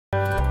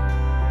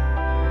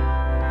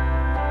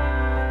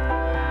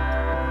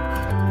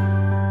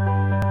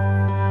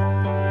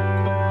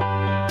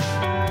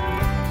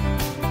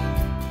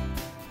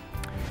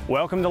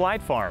Welcome to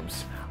Light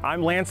Farms.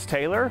 I'm Lance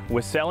Taylor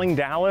with Selling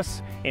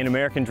Dallas and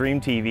American Dream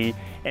TV,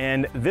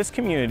 and this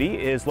community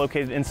is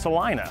located in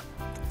Salina.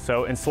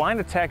 So in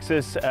Salina,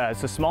 Texas,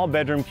 it's a small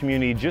bedroom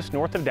community just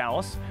north of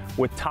Dallas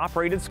with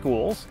top-rated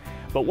schools.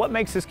 But what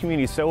makes this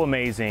community so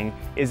amazing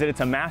is that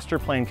it's a master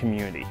plan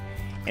community.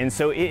 And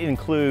so it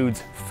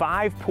includes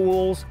 5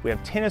 pools, we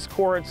have tennis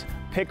courts,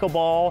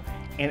 pickleball,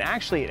 and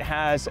actually it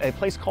has a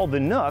place called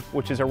The Nook,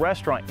 which is a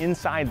restaurant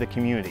inside the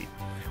community.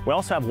 We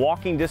also have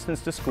walking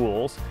distance to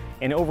schools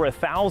and over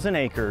 1,000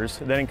 acres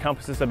that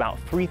encompasses about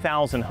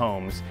 3,000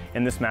 homes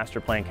in this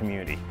master plan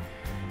community.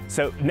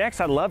 So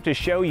next, I'd love to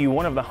show you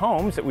one of the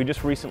homes that we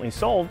just recently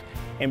sold.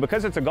 And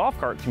because it's a golf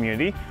cart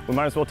community, we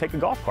might as well take a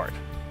golf cart.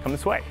 Come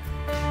this way.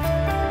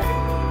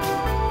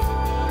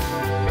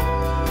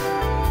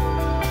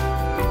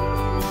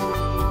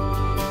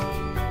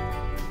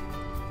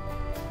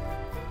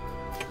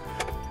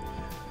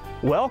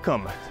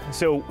 Welcome.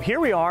 So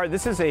here we are.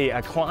 This is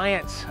a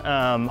client's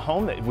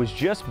home that was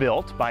just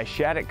built by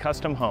Shattuck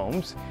Custom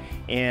Homes.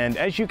 And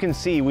as you can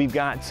see, we've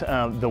got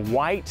the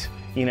white,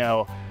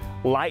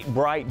 light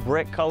bright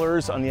brick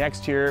colors on the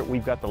exterior.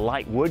 We've got the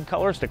light wood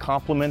colors to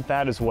complement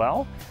that as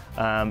well.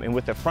 And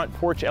with the front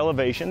porch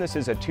elevation, this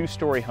is a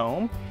 2-story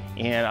home.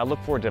 And I look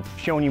forward to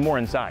showing you more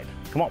inside.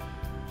 Come on.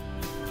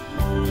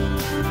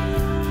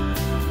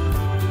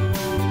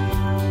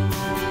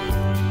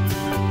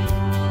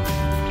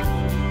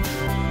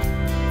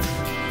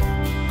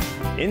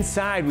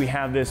 Inside we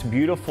have this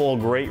beautiful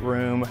great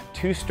room,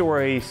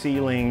 2-story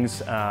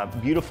ceilings,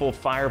 beautiful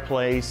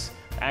fireplace,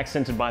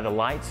 accented by the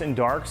lights and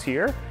darks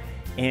here.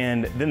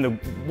 And then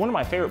one of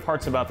my favorite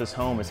parts about this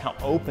home is how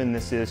open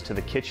this is to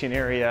the kitchen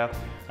area.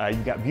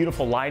 You've got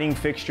beautiful lighting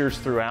fixtures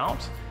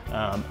throughout,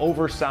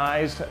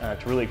 oversized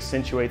to really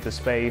accentuate the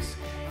space.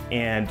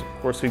 And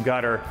of course we've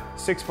got our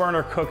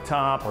 6-burner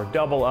cooktop, our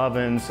double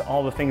ovens,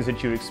 all the things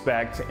that you'd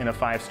expect in a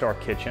 5-star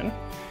kitchen.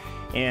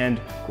 And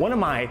one of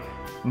my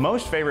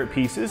most favorite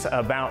pieces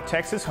about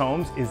Texas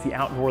homes is the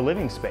outdoor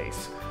living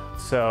space.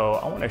 So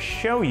I want to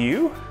show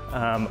you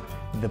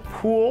the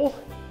pool,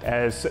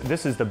 as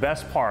this is the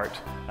best part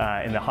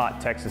in the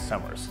hot Texas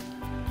summers.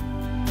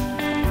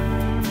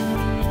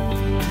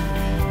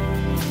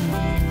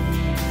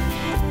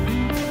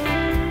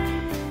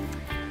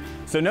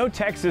 So no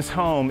Texas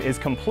home is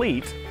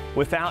complete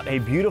without a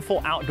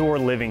beautiful outdoor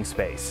living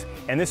space.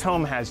 And this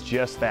home has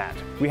just that.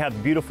 We have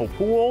the beautiful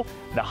pool,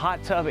 the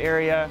hot tub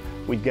area,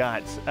 we've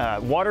got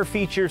water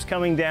features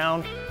coming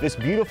down, this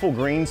beautiful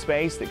green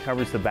space that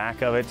covers the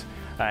back of it.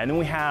 And then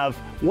we have,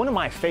 one of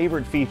my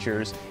favorite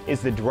features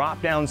is the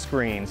drop-down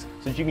screens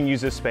so that you can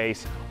use this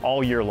space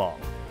all year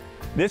long.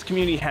 This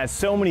community has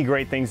so many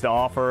great things to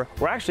offer.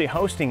 We're actually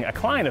hosting a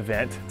client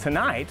event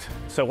tonight,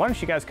 so why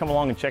don't you guys come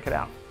along and check it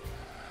out.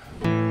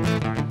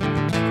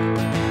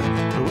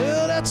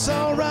 Well, that's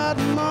all right,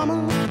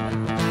 Mama.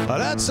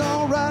 That's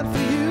all right for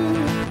you.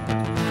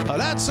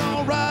 That's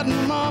all right,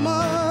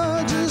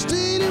 Mama. Just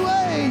any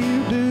way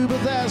you do,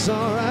 but that's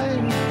all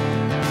right.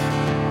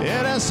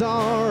 Yeah, that's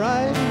all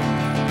right.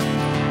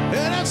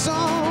 Yeah, that's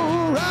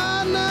all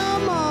right now,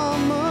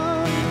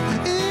 Mama.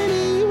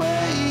 Any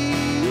way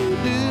you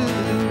do.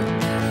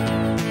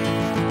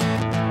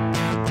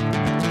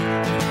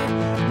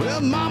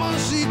 Well, Mama,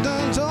 she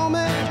done told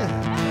me.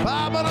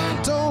 Papa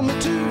done told me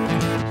too.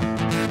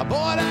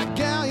 Boy, that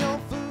gal, your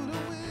food.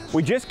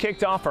 We just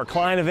kicked off our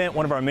client event,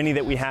 one of our many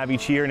that we have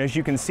each year, and as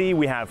you can see,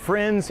 we have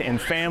friends and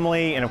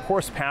family and of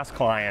course past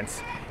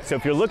clients. So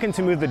if you're looking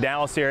to move to the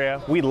Dallas area,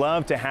 we'd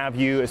love to have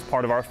you as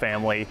part of our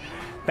family.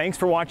 Thanks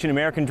for watching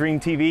American Dream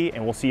TV,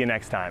 and we'll see you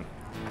next time.